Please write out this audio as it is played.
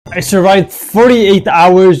I survived 48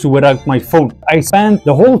 hours without my phone. I spent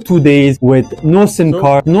the whole 2 days with no SIM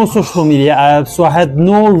card, no social media apps, so I had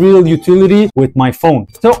no real utility with my phone.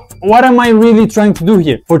 So what am I really trying to do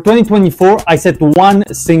here? For 2024, I set one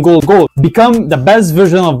single goal: become the best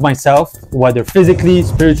version of myself, whether physically,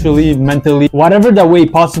 spiritually, mentally, whatever the way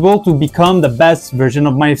possible, to become the best version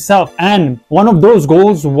of myself. And one of those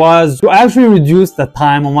goals was to actually reduce the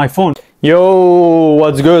time on my phone. Yo,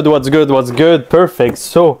 what's good? Perfect.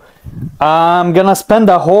 So I'm gonna spend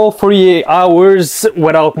the whole 48 hours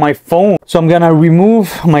without my phone. So I'm gonna remove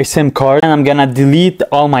my SIM card and I'm gonna delete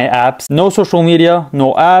all my apps. No social media,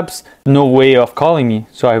 no apps, no way of calling me.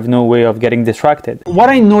 So I have no way of getting distracted. What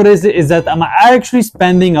I noticed is that I'm actually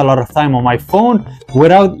spending a lot of time on my phone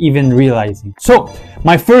without even realizing. So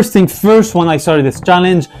my first thing first when I started this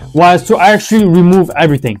challenge was to actually remove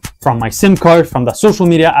everything from my SIM card, from the social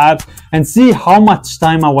media apps, and see how much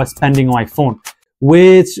time I was spending on my phone,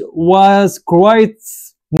 which was quite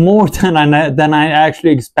more than I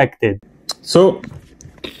actually expected. So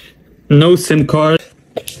no SIM card.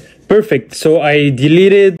 Perfect. So I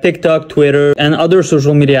deleted TikTok, Twitter, and other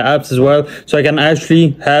social media apps as well, so I can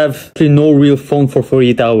actually have no real phone for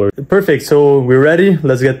 48 hours. Perfect. So we're ready.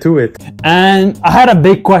 Let's get to it. And I had a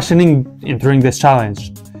big questioning during this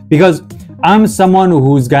challenge, because I'm someone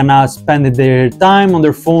who's gonna spend their time on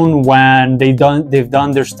their phone when they've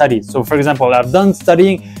done their studies. So for example, I've done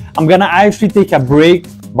studying, I'm gonna actually take a break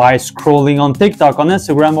by scrolling on TikTok, on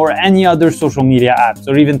Instagram, or any other social media apps,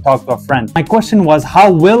 or even talk to a friend. My question was, how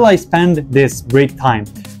will I spend this break time?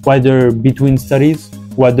 Whether between studies,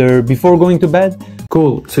 whether before going to bed?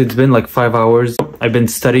 Cool. So it's been like 5 hours. I've been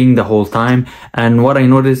studying the whole time, and what I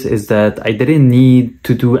noticed is that I didn't need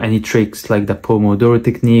to do any tricks like the Pomodoro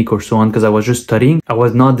technique or so on, because I was just studying. I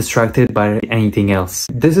was not distracted by anything else.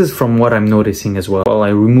 This is from what I'm noticing as well. I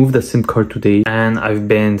removed the SIM card today and I've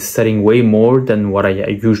been studying way more than what I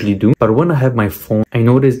usually do. But when I have my phone, I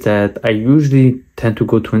notice that I usually tend to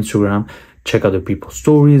go to Instagram, check other people's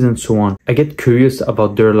stories and so on. I get curious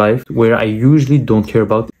about their life where I usually don't care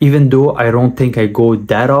about, even though I don't think I go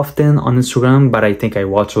that often on Instagram, but I think I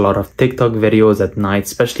watch a lot of TikTok videos at night,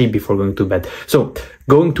 especially before going to bed. So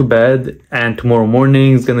going to bed and tomorrow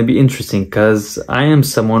morning is gonna be interesting, because I am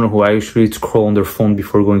someone who actually scroll on their phone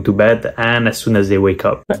before going to bed and as soon as they wake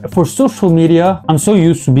up. For social media, I'm so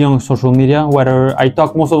used to being on social media, whether I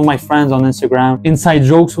talk most of my friends on Instagram, inside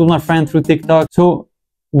jokes with my friend through TikTok. So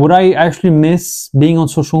would I actually miss being on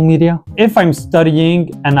social media? If I'm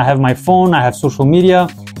studying and I have my phone, I have social media,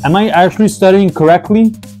 am I actually studying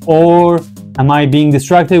correctly? Or am I being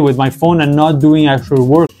distracted with my phone and not doing actual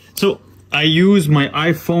work? So I use my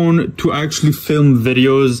iPhone to actually film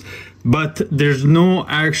videos, but there's no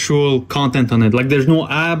actual content on it. Like there's no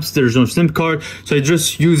apps, there's no SIM card. So I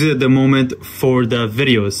just use it at the moment for the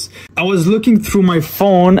videos. I was looking through my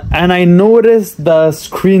phone and I noticed the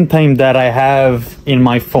screen time that I have in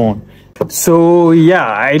my phone. So yeah,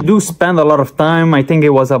 I do spend a lot of time. I think it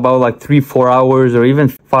was about like 3-4 hours or even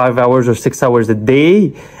 5 hours or 6 hours a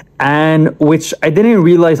day. And which I didn't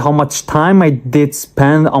realize how much time I did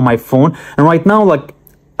spend on my phone. And right now, like,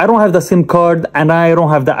 I don't have the SIM card and I don't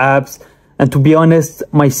have the apps. And to be honest,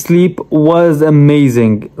 my sleep was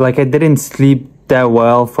amazing. Like I didn't sleep that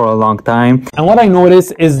well for a long time. And what I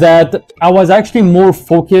noticed is that I was actually more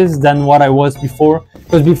focused than what I was before.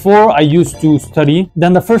 Because before I used to study,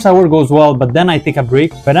 then the first hour goes well, but then I take a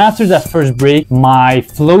break. But after that first break, my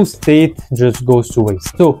flow state just goes to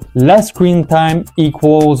waste. So less screen time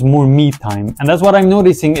equals more me time. And that's what I'm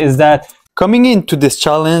noticing is that coming into this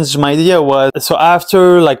challenge, my idea was, so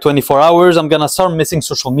after like 24 hours, I'm gonna start missing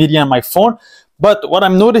social media and my phone. But what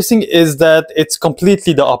I'm noticing is that it's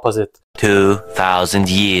completely the opposite. 2,000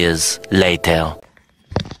 years later.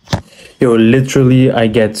 Yo, literally, I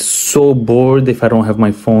get so bored if I don't have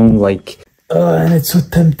my phone, like, and it's so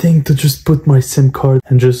tempting to just put my SIM card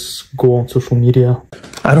and just go on social media.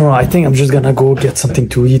 I don't know, I think I'm just gonna go get something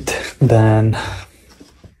to eat, then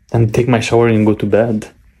take my shower and go to bed.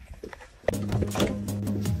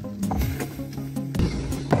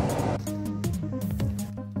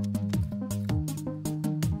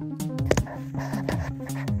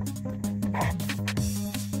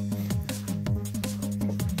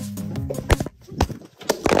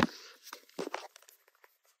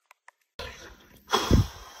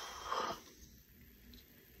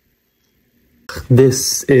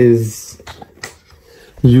 This is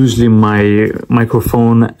usually my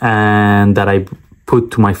microphone and that I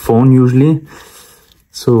put to my phone usually.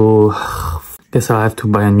 So guess I'll have to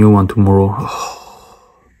buy a new one tomorrow.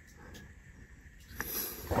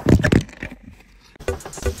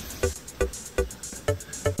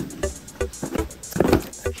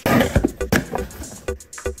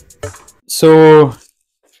 So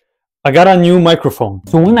I got a new microphone.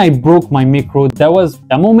 So when I broke my micro, that was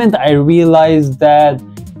the moment I realized that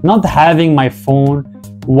not having my phone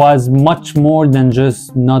was much more than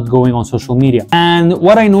just not going on social media. And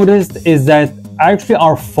what I noticed is that actually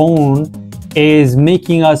our phone is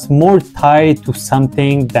making us more tied to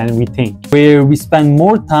something than we think, where we spend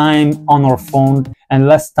more time on our phone and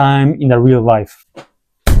less time in the real life.